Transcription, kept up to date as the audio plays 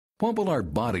What will our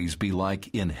bodies be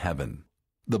like in heaven?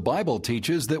 The Bible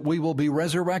teaches that we will be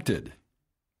resurrected.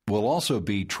 We'll also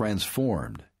be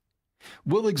transformed.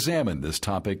 We'll examine this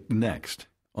topic next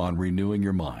on Renewing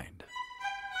Your Mind.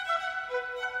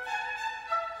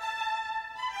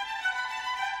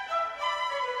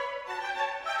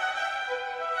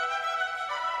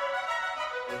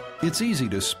 It's easy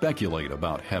to speculate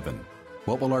about heaven.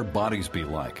 What will our bodies be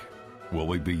like? Will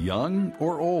we be young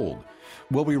or old?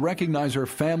 Will we recognize our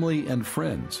family and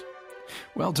friends?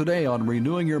 Well, today on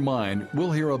Renewing Your Mind,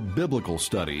 we'll hear a biblical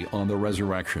study on the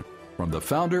resurrection from the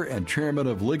founder and chairman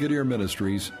of Ligonier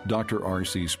Ministries, Dr.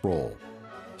 R.C. Sproul.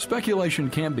 Speculation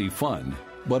can be fun,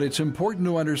 but it's important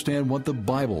to understand what the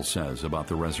Bible says about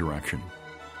the resurrection.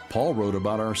 Paul wrote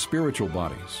about our spiritual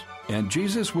bodies, and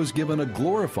Jesus was given a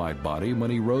glorified body when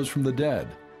he rose from the dead.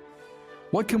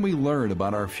 What can we learn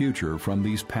about our future from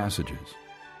these passages?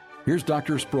 Here's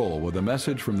Dr. Sproul with a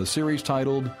message from the series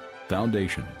titled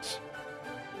Foundations.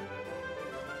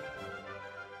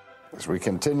 As we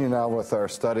continue now with our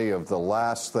study of the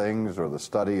last things, or the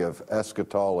study of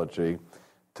eschatology,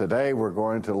 today we're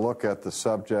going to look at the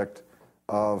subject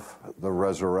of the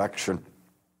resurrection.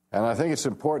 And I think it's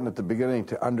important at the beginning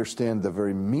to understand the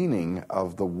very meaning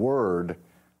of the word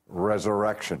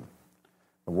resurrection.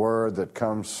 The word that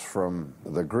comes from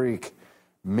the Greek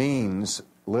means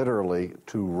literally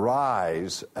to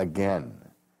rise again.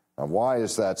 Now, why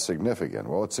is that significant?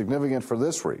 Well, it's significant for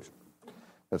this reason.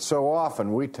 That so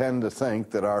often we tend to think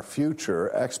that our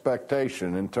future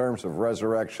expectation in terms of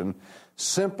resurrection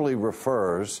simply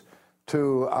refers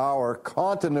to our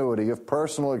continuity of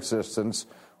personal existence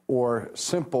or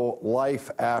simple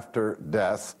life after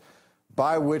death,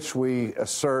 by which we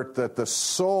assert that the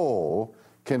soul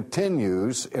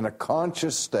continues in a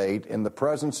conscious state in the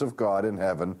presence of God in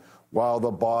heaven while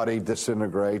the body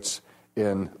disintegrates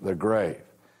in the grave.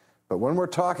 But when we're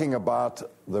talking about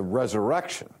the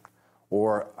resurrection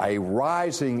or a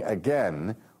rising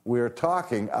again, we're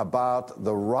talking about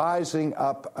the rising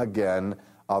up again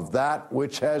of that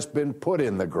which has been put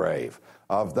in the grave,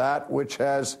 of that which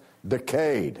has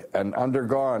decayed and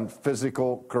undergone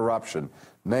physical corruption,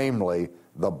 namely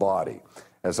the body.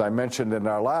 As I mentioned in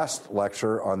our last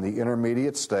lecture on the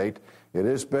intermediate state, it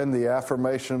has been the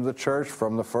affirmation of the church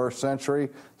from the first century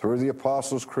through the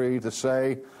Apostles' Creed to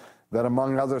say that,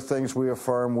 among other things, we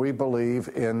affirm we believe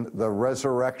in the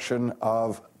resurrection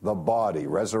of the body.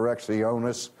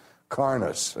 Resurrectionis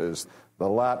carnis is the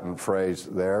Latin phrase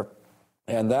there.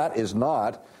 And that is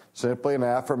not simply an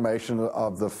affirmation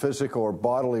of the physical or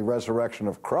bodily resurrection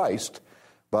of Christ,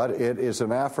 but it is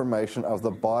an affirmation of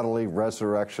the bodily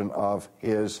resurrection of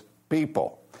his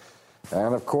people.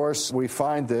 And of course, we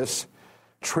find this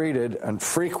treated and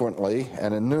frequently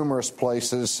and in numerous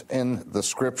places in the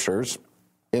Scriptures.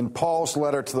 In Paul's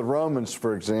letter to the Romans,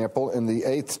 for example, in the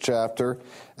 8th chapter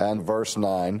and verse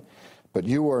 9, "But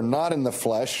you are not in the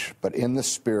flesh, but in the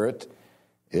Spirit,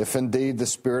 if indeed the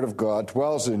Spirit of God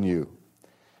dwells in you.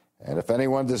 And if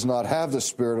anyone does not have the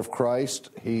Spirit of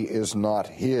Christ, he is not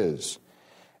his.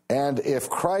 And if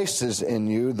Christ is in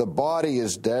you, the body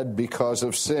is dead because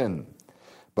of sin,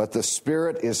 but the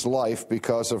Spirit is life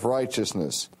because of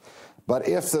righteousness. But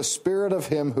if the Spirit of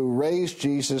him who raised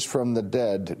Jesus from the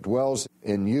dead dwells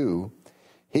in you,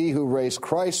 he who raised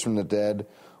Christ from the dead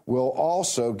will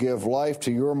also give life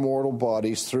to your mortal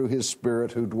bodies through his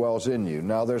Spirit who dwells in you."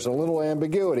 Now, there's a little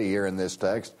ambiguity here in this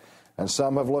text, and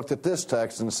some have looked at this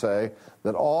text and say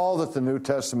that all that the New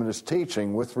Testament is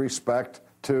teaching with respect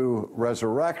to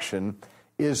resurrection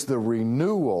is the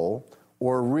renewal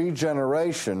or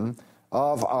regeneration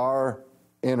of our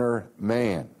inner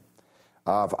man,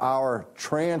 of our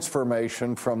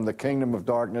transformation from the kingdom of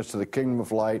darkness to the kingdom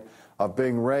of light, of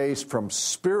being raised from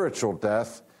spiritual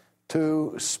death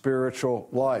to spiritual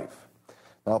life.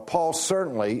 Now, Paul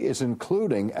certainly is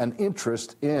including an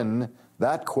interest in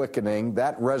that quickening,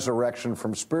 that resurrection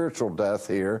from spiritual death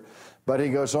here, but he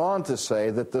goes on to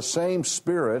say that the same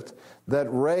Spirit that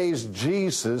raised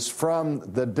Jesus from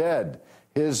the dead,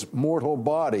 his mortal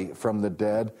body from the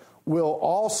dead, will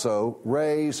also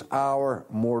raise our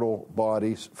mortal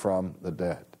bodies from the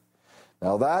dead.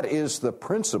 Now, that is the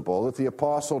principle that the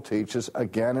apostle teaches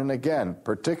again and again,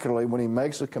 particularly when he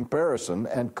makes a comparison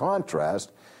and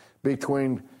contrast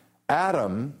between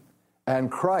Adam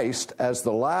and Christ as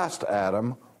the last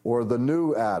Adam or the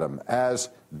new Adam. As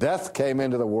death came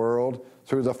into the world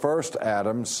through the first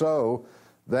Adam, so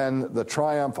then the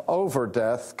triumph over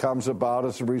death comes about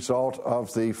as a result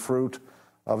of the fruit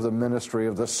of the ministry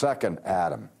of the second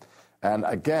Adam. And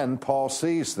again, Paul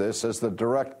sees this as the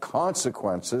direct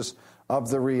consequences of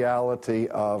the reality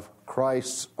of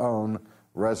Christ's own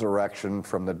resurrection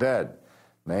from the dead.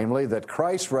 namely that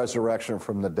Christ's resurrection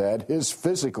from the dead, his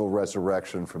physical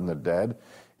resurrection from the dead,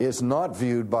 is not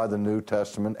viewed by the New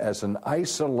Testament as an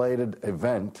isolated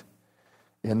event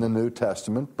in the New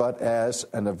Testament, but as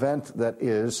an event that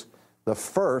is the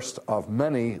first of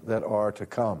many that are to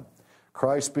come.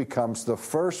 Christ becomes the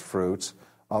first fruits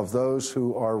of those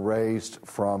who are raised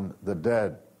from the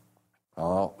dead.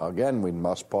 Again, we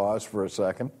must pause for a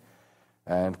second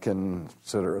and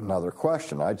consider another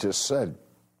question. I just said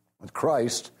that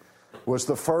Christ was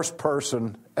the first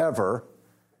person ever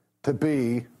to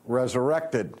be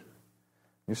resurrected.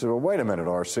 You say, well, wait a minute,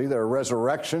 R.C., there are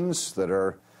resurrections that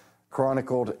are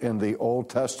chronicled in the Old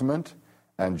Testament,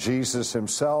 and Jesus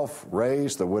himself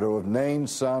raised the widow of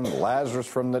Nain's son, Lazarus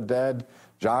from the dead,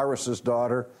 Jairus'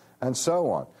 daughter, and so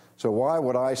on. So why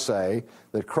would I say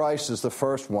that Christ is the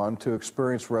first one to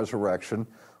experience resurrection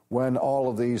when all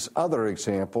of these other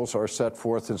examples are set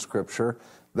forth in Scripture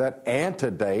that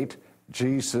antedate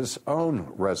Jesus'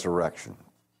 own resurrection?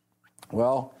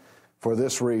 Well, for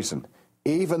this reason.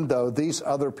 Even though these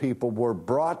other people were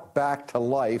brought back to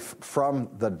life from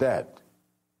the dead,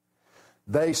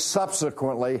 they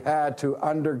subsequently had to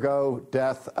undergo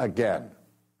death again.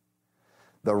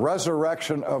 The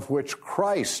resurrection of which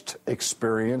Christ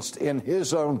experienced in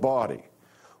his own body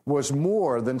was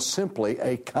more than simply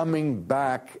a coming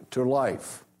back to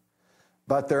life.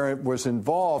 But there was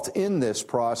involved in this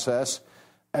process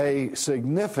a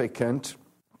significant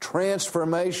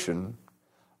transformation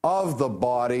of the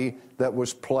body that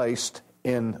was placed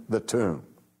in the tomb.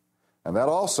 And that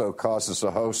also causes a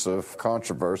host of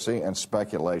controversy and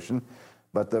speculation.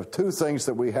 But the two things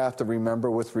that we have to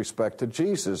remember with respect to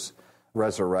Jesus'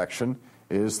 resurrection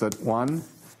is that, one,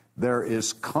 there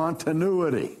is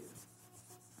continuity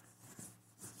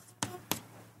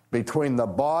between the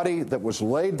body that was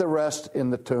laid to rest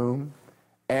in the tomb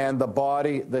and the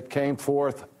body that came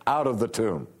forth out of the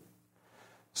tomb,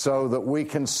 so that we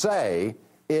can say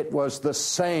it was the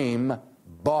same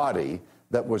body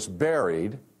that was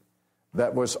buried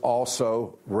that was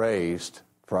also raised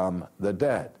from the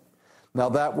dead. Now,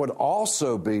 that would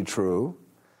also be true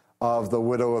of the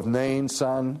widow of Nain's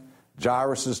son,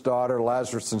 Jairus' daughter,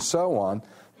 Lazarus, and so on,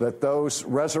 that those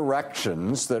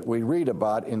resurrections that we read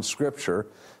about in Scripture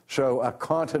show a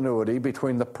continuity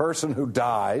between the person who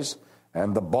dies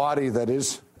and the body that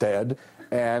is dead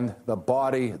and the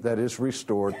body that is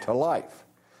restored to life.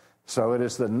 So it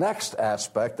is the next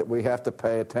aspect that we have to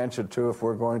pay attention to if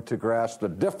we're going to grasp the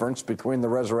difference between the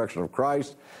resurrection of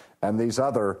Christ and these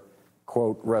other,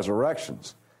 quote,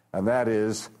 resurrections. And that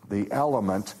is the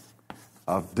element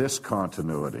of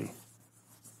discontinuity.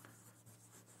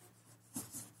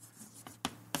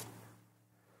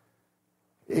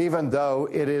 Even though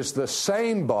it is the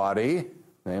same body,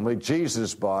 namely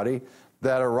Jesus' body,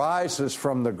 that arises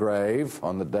from the grave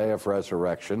on the day of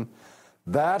resurrection,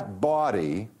 that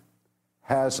body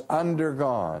has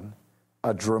undergone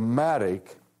a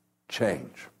dramatic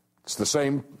change. It's the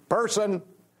same person,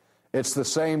 it's the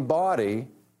same body,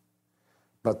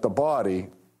 but the body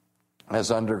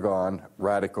has undergone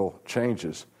radical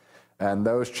changes. And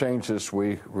those changes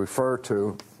we refer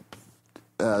to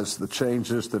as the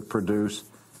changes that produce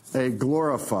a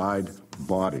glorified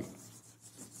body.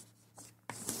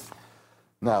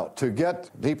 Now, to get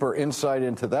deeper insight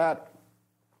into that,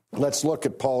 let's look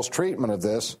at Paul's treatment of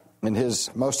this in his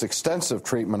most extensive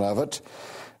treatment of it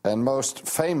and most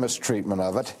famous treatment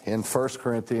of it in 1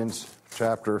 Corinthians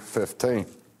chapter 15.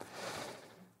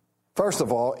 First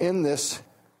of all, in this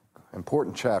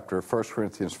important chapter, 1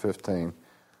 Corinthians 15,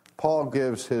 Paul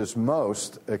gives his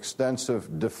most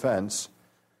extensive defense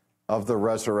of the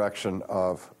resurrection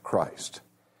of Christ.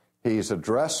 He's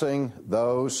addressing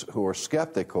those who are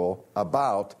skeptical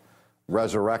about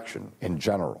resurrection in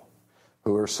general,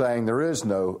 who are saying there is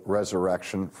no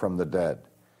resurrection from the dead.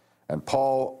 And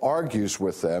Paul argues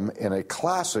with them in a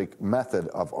classic method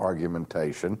of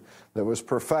argumentation that was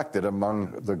perfected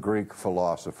among the Greek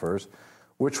philosophers,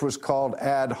 which was called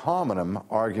ad hominem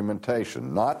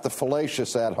argumentation, not the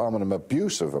fallacious ad hominem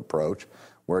abusive approach,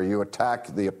 where you attack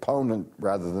the opponent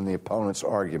rather than the opponent's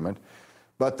argument,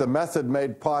 but the method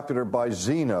made popular by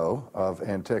Zeno of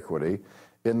antiquity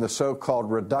in the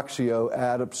so-called reductio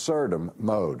ad absurdum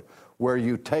mode, where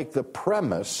you take the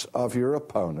premise of your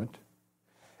opponent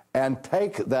and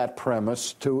take that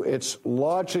premise to its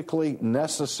logically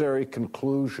necessary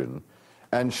conclusion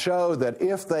and show that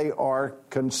if they are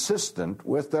consistent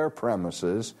with their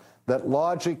premises, that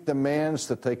logic demands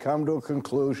that they come to a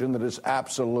conclusion that is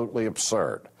absolutely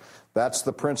absurd. That's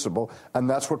the principle, and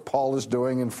that's what Paul is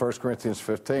doing in 1 Corinthians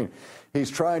 15.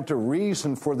 He's trying to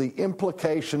reason for the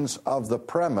implications of the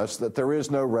premise that there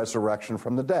is no resurrection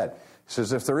from the dead. He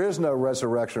says, if there is no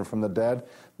resurrection from the dead,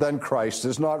 then Christ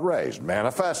is not raised,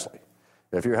 manifestly.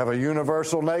 If you have a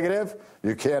universal negative,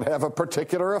 you can't have a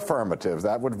particular affirmative.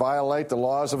 That would violate the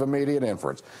laws of immediate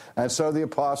inference. And so the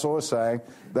apostle is saying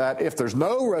that if there's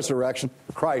no resurrection,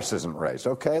 Christ isn't raised.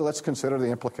 Okay, let's consider the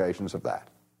implications of that.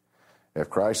 If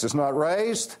Christ is not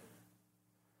raised,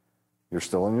 you're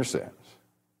still in your sins.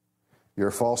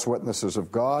 You're false witnesses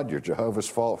of God. You're Jehovah's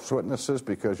false witnesses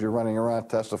because you're running around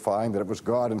testifying that it was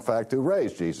God, in fact, who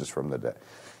raised Jesus from the dead.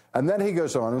 And then he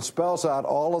goes on and spells out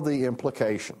all of the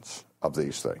implications of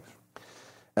these things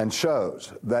and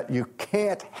shows that you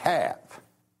can't have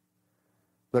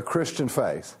the Christian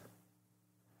faith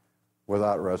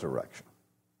without resurrection.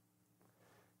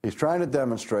 He's trying to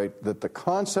demonstrate that the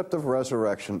concept of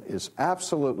resurrection is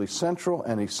absolutely central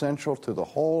and essential to the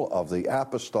whole of the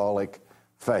apostolic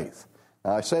faith.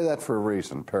 Now, I say that for a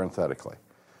reason, parenthetically.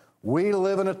 We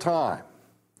live in a time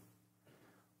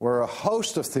where a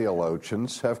host of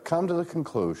theologians have come to the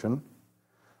conclusion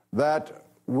that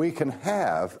we can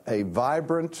have a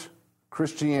vibrant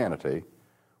Christianity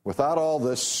without all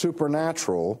this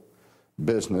supernatural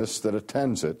business that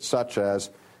attends it, such as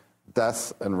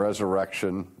death and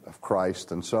resurrection of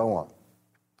Christ and so on.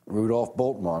 Rudolf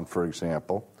Bultmann, for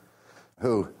example,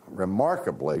 who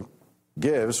remarkably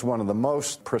gives one of the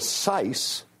most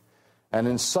precise and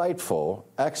insightful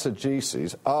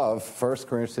exegeses of 1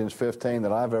 Corinthians 15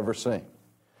 that I've ever seen.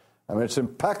 I mean, it's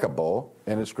impeccable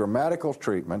in its grammatical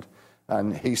treatment,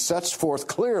 and he sets forth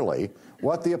clearly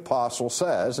what the apostle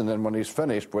says, and then when he's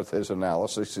finished with his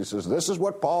analysis, he says, this is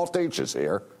what Paul teaches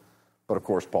here, but of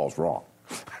course Paul's wrong.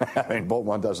 I mean,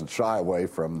 Bultmann doesn't shy away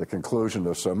from the conclusion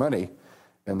of so many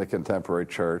in the contemporary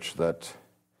church that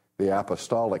the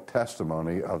apostolic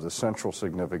testimony of the central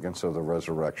significance of the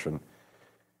resurrection,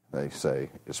 they say,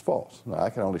 is false. Now, I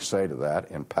can only say to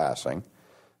that in passing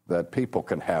that people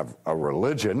can have a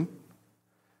religion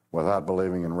without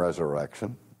believing in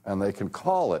resurrection, and they can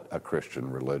call it a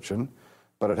Christian religion,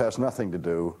 but it has nothing to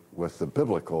do with the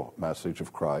biblical message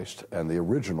of Christ and the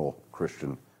original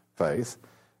Christian faith,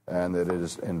 and that it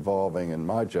is involving, in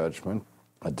my judgment,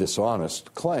 a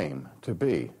dishonest claim to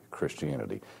be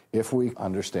Christianity. If we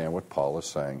understand what Paul is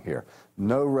saying here,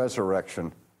 no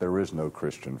resurrection, there is no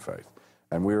Christian faith.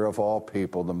 And we are of all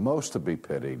people the most to be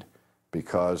pitied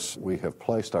because we have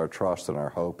placed our trust and our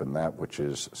hope in that which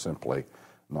is simply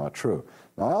not true.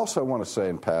 Now, I also want to say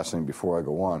in passing, before I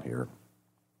go on here,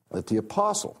 that the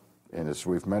apostle, and as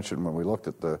we've mentioned when we looked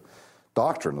at the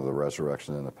doctrine of the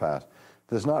resurrection in the past,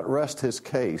 does not rest his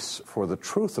case for the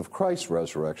truth of Christ's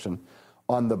resurrection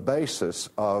on the basis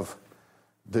of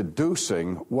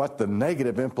deducing what the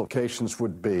negative implications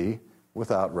would be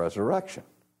without resurrection.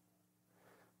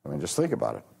 I mean, just think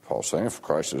about it. Paul's saying if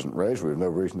Christ isn't raised, we have no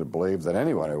reason to believe that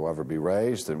anyone will ever be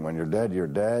raised, and when you're dead, you're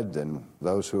dead, and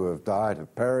those who have died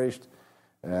have perished,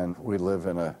 and we live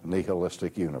in a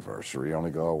nihilistic universe where you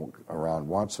only go around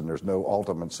once, and there's no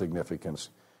ultimate significance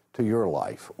to your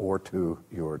life or to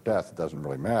your death. It doesn't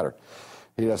really matter.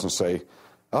 He doesn't say,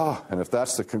 and if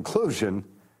that's the conclusion,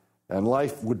 and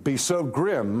life would be so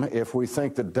grim if we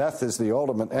think that death is the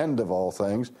ultimate end of all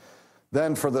things,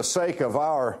 then for the sake of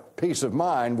our peace of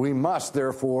mind, we must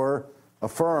therefore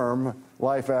affirm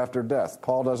life after death.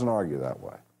 Paul doesn't argue that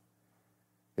way.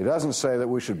 He doesn't say that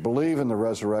we should believe in the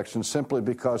resurrection simply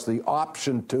because the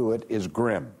option to it is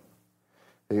grim.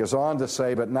 He goes on to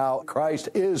say, but now Christ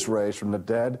is raised from the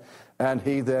dead, and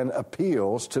he then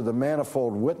appeals to the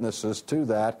manifold witnesses to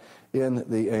that in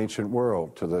the ancient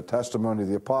world, to the testimony of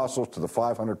the apostles, to the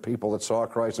 500 people that saw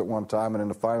Christ at one time, and in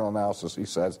the final analysis he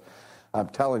says, I'm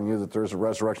telling you that there's a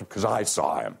resurrection because I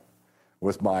saw him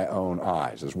with my own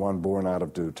eyes, as one born out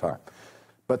of due time.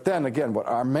 But then again, what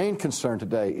our main concern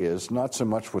today is not so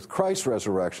much with Christ's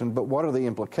resurrection, but what are the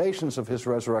implications of his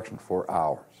resurrection for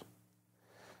ours?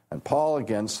 And Paul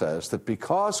again says that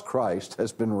because Christ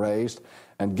has been raised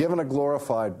and given a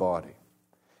glorified body,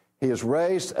 he is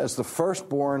raised as the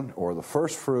firstborn, or the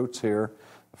first fruits here,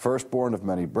 the firstborn of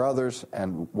many brothers,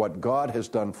 and what God has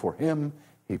done for him,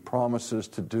 he promises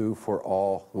to do for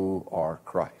all who are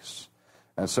Christ's.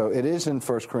 And so it is in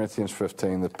 1 Corinthians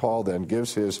 15 that Paul then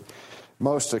gives his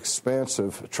most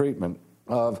expansive treatment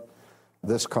of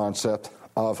this concept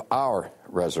of our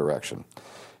resurrection.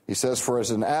 He says, for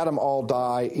as in Adam all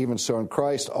die, even so in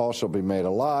Christ all shall be made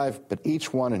alive, but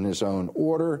each one in his own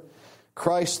order.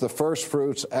 Christ the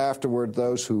firstfruits, afterward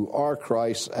those who are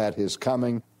Christ at his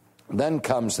coming. Then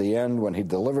comes the end when he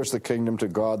delivers the kingdom to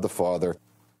God the Father,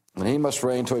 And he must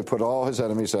reign till he put all his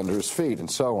enemies under his feet, and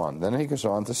so on. Then he goes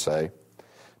on to say,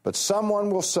 but someone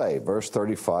will say, verse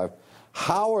 35,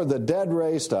 how are the dead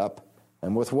raised up,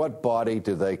 and with what body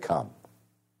do they come?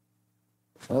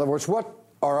 In other words, what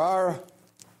are our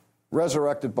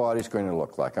resurrected bodies going to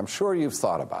look like? I'm sure you've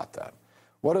thought about that.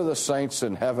 What do the saints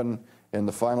in heaven in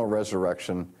the final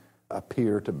resurrection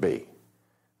appear to be?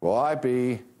 Will I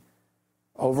be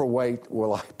overweight?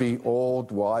 Will I be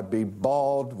old? Will I be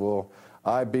bald? Will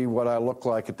I be what I look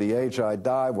like at the age I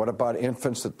die? What about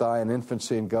infants that die in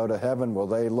infancy and go to heaven? Will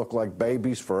they look like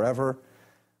babies forever?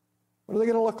 What are they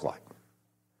going to look like?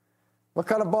 What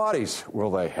kind of bodies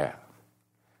will they have?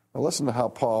 Well, listen to how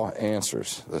Paul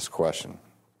answers this question.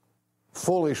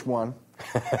 Foolish one.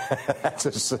 That's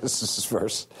his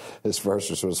verse. His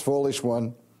verse was, foolish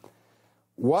one.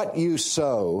 What you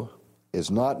sow is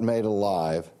not made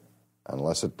alive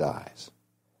unless it dies.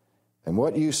 And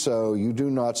what you sow, you do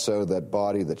not sow that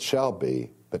body that shall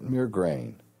be, but mere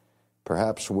grain,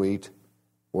 perhaps wheat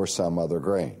or some other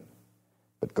grain.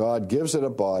 But God gives it a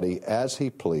body as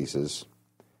he pleases,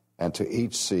 and to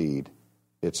each seed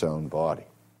its own body.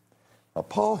 Now,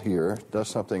 Paul here does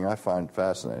something I find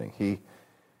fascinating. He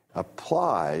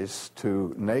applies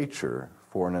to nature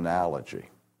for an analogy.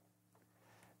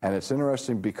 And it's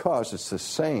interesting because it's the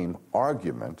same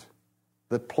argument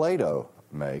that Plato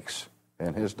makes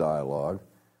in his dialogue,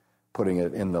 putting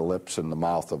it in the lips and the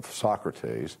mouth of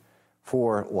Socrates,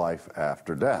 for life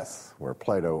after death, where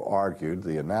Plato argued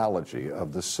the analogy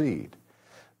of the seed.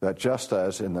 That just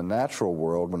as in the natural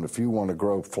world, when if you want to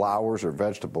grow flowers or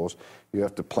vegetables, you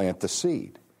have to plant the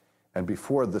seed. And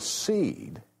before the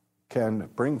seed can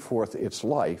bring forth its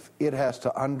life, it has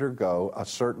to undergo a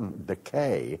certain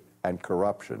decay and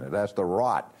corruption. It has to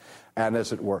rot and,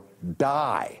 as it were,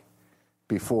 die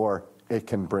before it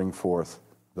can bring forth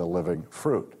the living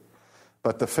fruit.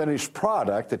 But the finished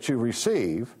product that you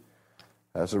receive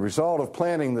as a result of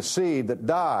planting the seed that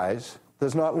dies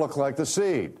does not look like the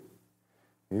seed.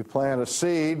 You plant a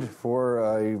seed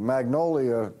for a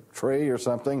magnolia tree or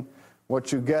something,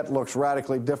 what you get looks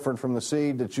radically different from the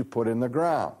seed that you put in the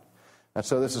ground. And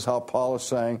so this is how Paul is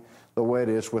saying the way it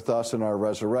is with us in our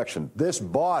resurrection. This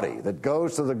body that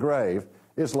goes to the grave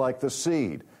is like the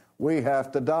seed. We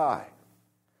have to die.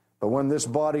 But when this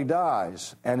body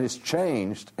dies and is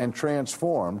changed and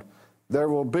transformed, there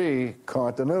will be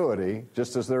continuity,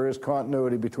 just as there is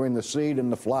continuity between the seed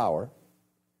and the flower.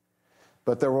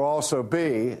 But there will also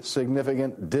be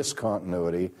significant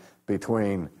discontinuity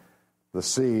between the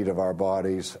seed of our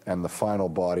bodies and the final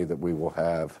body that we will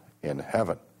have in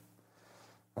heaven.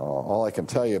 All I can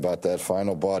tell you about that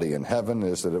final body in heaven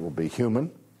is that it will be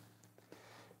human.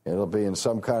 It'll be in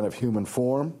some kind of human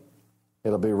form.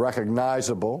 It'll be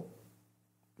recognizable.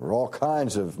 There are all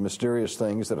kinds of mysterious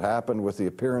things that happened with the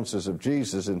appearances of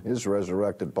Jesus in his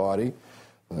resurrected body.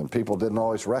 And people didn't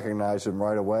always recognize him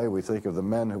right away. We think of the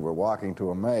men who were walking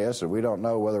to Emmaus, and we don't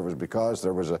know whether it was because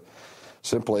there was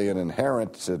simply an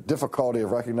inherent difficulty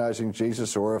of recognizing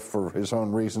Jesus, or if for his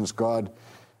own reasons God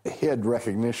hid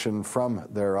recognition from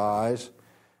their eyes.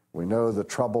 We know the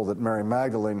trouble that Mary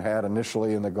Magdalene had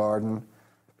initially in the garden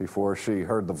before she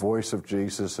heard the voice of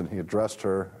Jesus and he addressed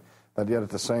her. But yet at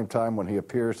the same time, when he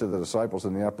appears to the disciples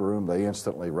in the upper room, they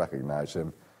instantly recognize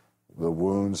him. The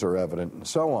wounds are evident and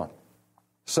so on.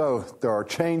 So there are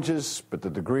changes, but the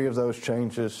degree of those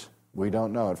changes, we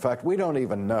don't know. In fact, we don't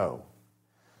even know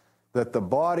that the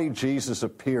body Jesus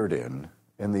appeared in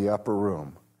the upper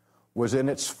room was in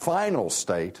its final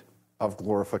state of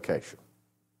glorification,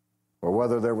 or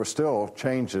whether there were still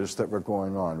changes that were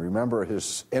going on. Remember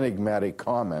his enigmatic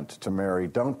comment to Mary,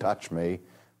 "Don't touch me,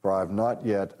 for I have not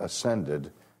yet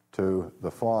ascended to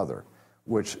the Father,"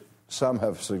 which some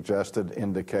have suggested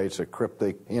indicates a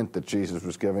cryptic hint that Jesus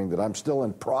was giving, that I'm still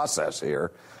in process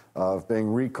here of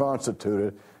being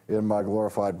reconstituted in my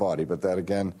glorified body. But that,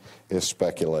 again, is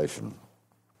speculation.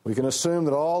 We can assume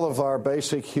that all of our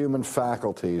basic human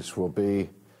faculties will be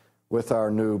with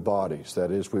our new bodies. That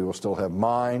is, we will still have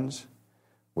minds,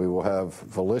 we will have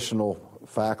volitional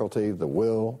faculty, the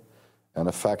will, and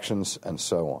affections, and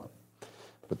so on.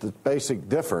 But the basic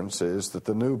difference is that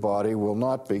the new body will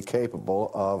not be capable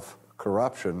of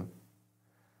corruption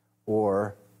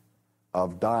or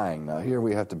of dying. Now, here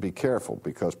we have to be careful,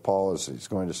 because Paul is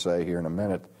going to say here in a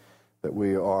minute that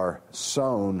we are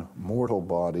sown mortal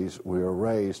bodies, we are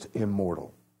raised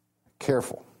immortal.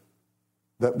 Careful.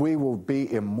 That we will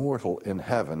be immortal in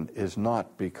heaven is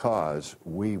not because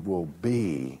we will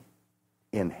be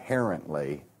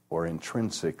inherently or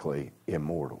intrinsically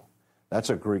immortal.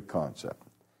 That's a Greek concept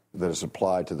that is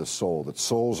applied to the soul, that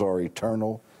souls are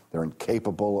eternal, they're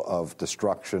incapable of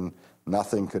destruction,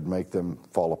 Nothing could make them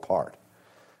fall apart.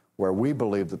 Where we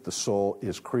believe that the soul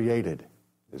is created,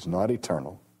 is not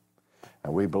eternal,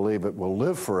 and we believe it will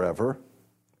live forever,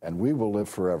 and we will live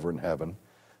forever in heaven,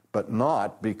 but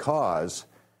not because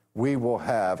we will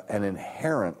have an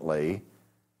inherently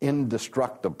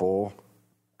indestructible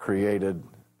created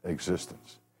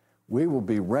existence. We will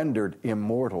be rendered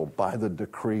immortal by the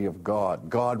decree of God.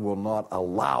 God will not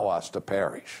allow us to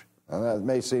perish. And that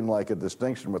may seem like a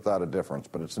distinction without a difference,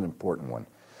 but it's an important one.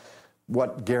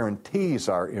 What guarantees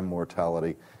our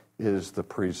immortality is the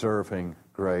preserving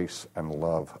grace and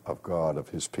love of God, of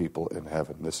his people in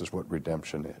heaven. This is what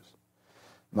redemption is.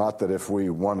 Not that if we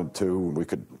wanted to, we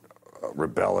could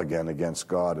rebel again against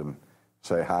God and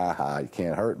say, ha, you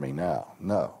can't hurt me now.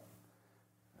 No.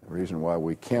 The reason why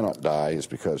we cannot die is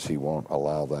because he won't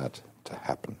allow that to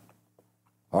happen.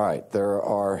 All right,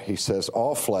 he says,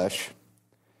 all flesh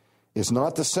is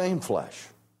not the same flesh.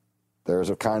 There is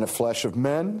a kind of flesh of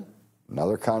men,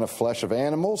 another kind of flesh of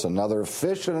animals, another of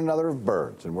fish, and another of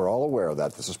birds. And we're all aware of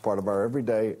that. This is part of our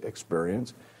everyday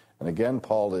experience. And again,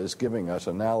 Paul is giving us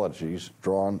analogies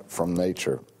drawn from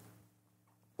nature.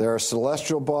 There are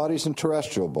celestial bodies and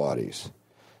terrestrial bodies.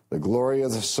 The glory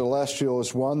of the celestial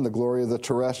is one, the glory of the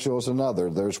terrestrial is another.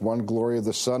 There's one glory of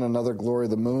the sun, another glory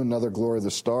of the moon, another glory of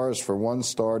the stars, for one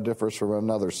star differs from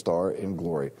another star in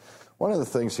glory. One of the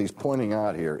things he's pointing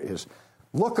out here is,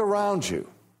 look around you.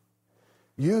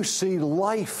 You see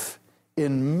life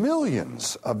in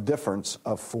millions of difference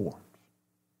of forms.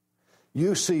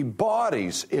 You see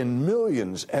bodies in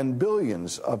millions and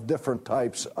billions of different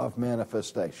types of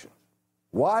manifestations.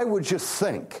 Why would you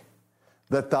think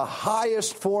that the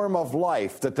highest form of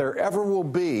life that there ever will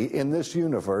be in this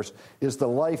universe is the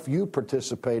life you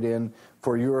participate in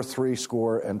for your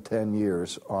 70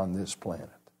 years on this planet?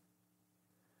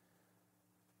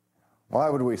 Why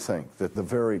would we think that the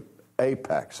very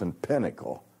apex and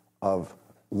pinnacle of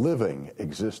living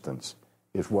existence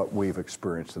is what we've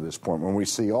experienced to this point, when we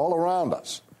see all around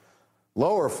us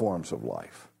lower forms of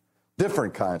life,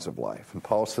 different kinds of life? And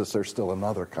Paul says there's still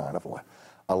another kind of life,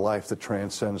 a life that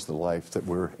transcends the life that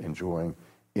we're enjoying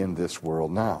in this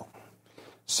world now.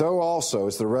 So also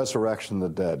is the resurrection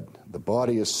of the dead. The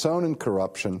body is sown in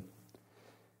corruption,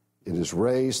 it is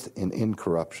raised in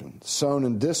incorruption. Sown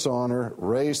in dishonor,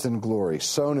 raised in glory.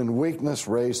 Sown in weakness,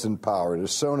 raised in power. It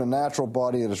is sown a natural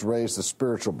body, it is raised a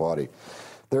spiritual body.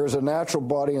 There is a natural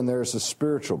body and there is a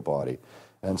spiritual body.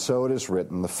 And so it is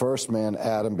written, the first man,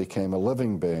 Adam, became a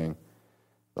living being.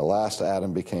 The last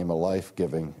Adam became a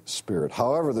life-giving spirit.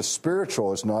 However, the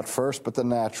spiritual is not first, but the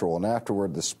natural, and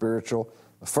afterward the spiritual.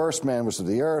 The first man was of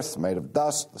the earth, made of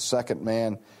dust. The second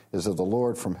man is of the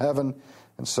Lord from heaven.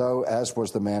 And so, as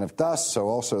was the man of dust, so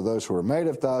also those who are made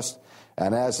of dust.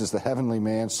 And as is the heavenly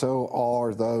man, so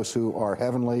are those who are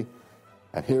heavenly.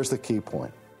 And here's the key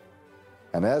point.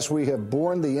 And as we have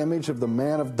borne the image of the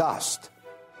man of dust,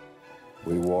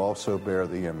 we will also bear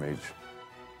the image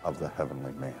of the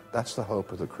heavenly man. That's the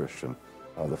hope of the Christian,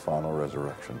 of the final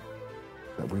resurrection,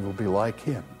 that we will be like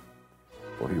him,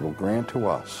 for he will grant to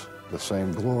us the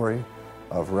same glory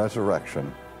of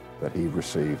resurrection that he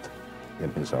received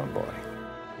in his own body.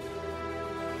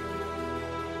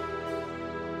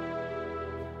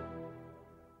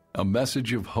 A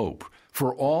message of hope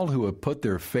for all who have put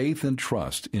their faith and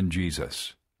trust in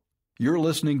Jesus. You're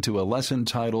listening to a lesson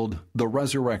titled The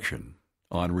Resurrection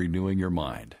on Renewing Your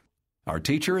Mind. Our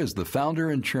teacher is the founder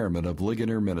and chairman of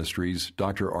Ligonier Ministries,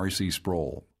 Dr. R.C.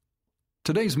 Sproul.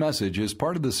 Today's message is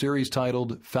part of the series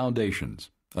titled Foundations,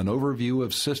 an overview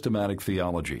of systematic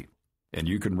theology. And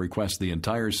you can request the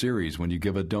entire series when you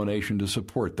give a donation to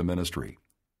support the ministry.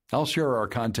 I'll share our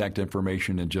contact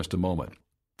information in just a moment.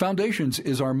 Foundations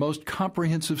is our most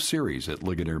comprehensive series at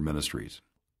Ligonier Ministries.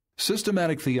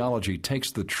 Systematic theology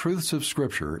takes the truths of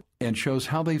Scripture and shows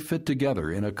how they fit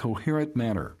together in a coherent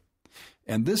manner.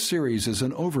 And this series is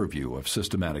an overview of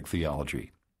systematic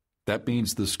theology. That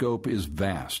means the scope is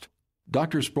vast.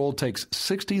 Dr. Sproul takes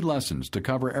 60 lessons to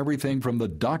cover everything from the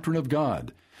doctrine of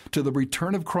God to the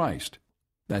return of Christ.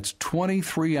 That's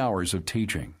 23 hours of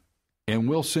teaching. And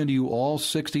we'll send you all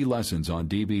 60 lessons on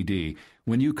DVD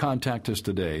when you contact us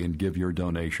today and give your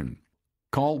donation.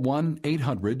 Call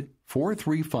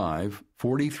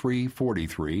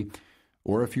 1-800-435-4343,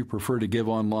 or if you prefer to give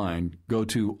online, go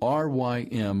to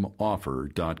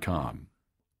rymoffer.com.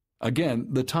 Again,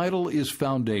 the title is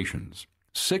Foundations,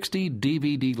 60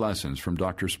 DVD lessons from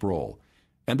Dr. Sproul,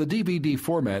 and the DVD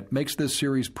format makes this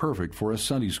series perfect for a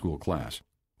Sunday school class,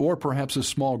 or perhaps a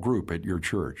small group at your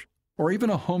church, or even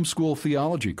a homeschool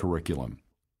theology curriculum.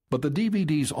 But the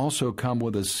DVDs also come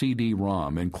with a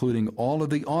CD-ROM, including all of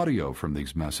the audio from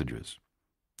these messages.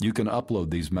 You can upload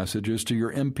these messages to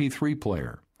your MP3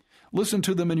 player. Listen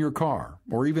to them in your car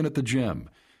or even at the gym.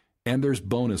 And there's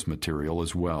bonus material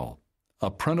as well. A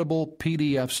printable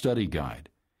PDF study guide.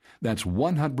 That's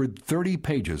 130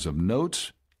 pages of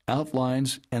notes,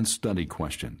 outlines, and study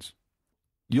questions.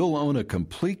 You'll own a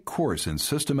complete course in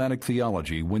systematic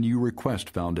theology when you request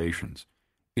Foundations.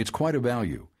 It's quite a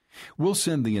value. We'll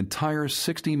send the entire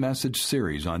 60-message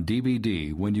series on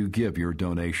DVD when you give your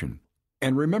donation.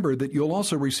 And remember that you'll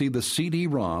also receive the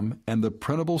CD-ROM and the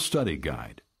printable study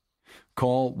guide.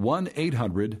 Call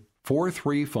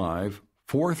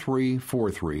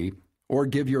 1-800-435-4343 or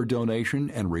give your donation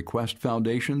and request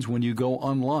Foundations when you go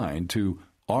online to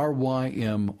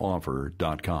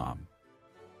rymoffer.com.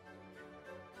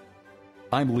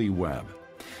 I'm Lee Webb.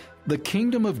 The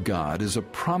kingdom of God is a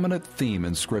prominent theme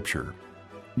in Scripture.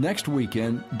 Next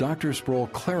weekend, Dr. Sproul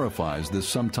clarifies this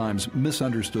sometimes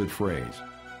misunderstood phrase.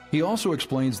 He also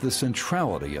explains the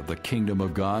centrality of the kingdom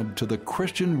of God to the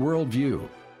Christian worldview.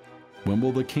 When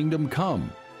will the kingdom come?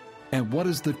 And what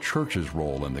is the church's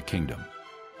role in the kingdom?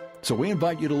 So we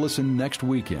invite you to listen next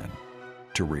weekend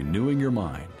to Renewing Your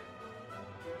Mind.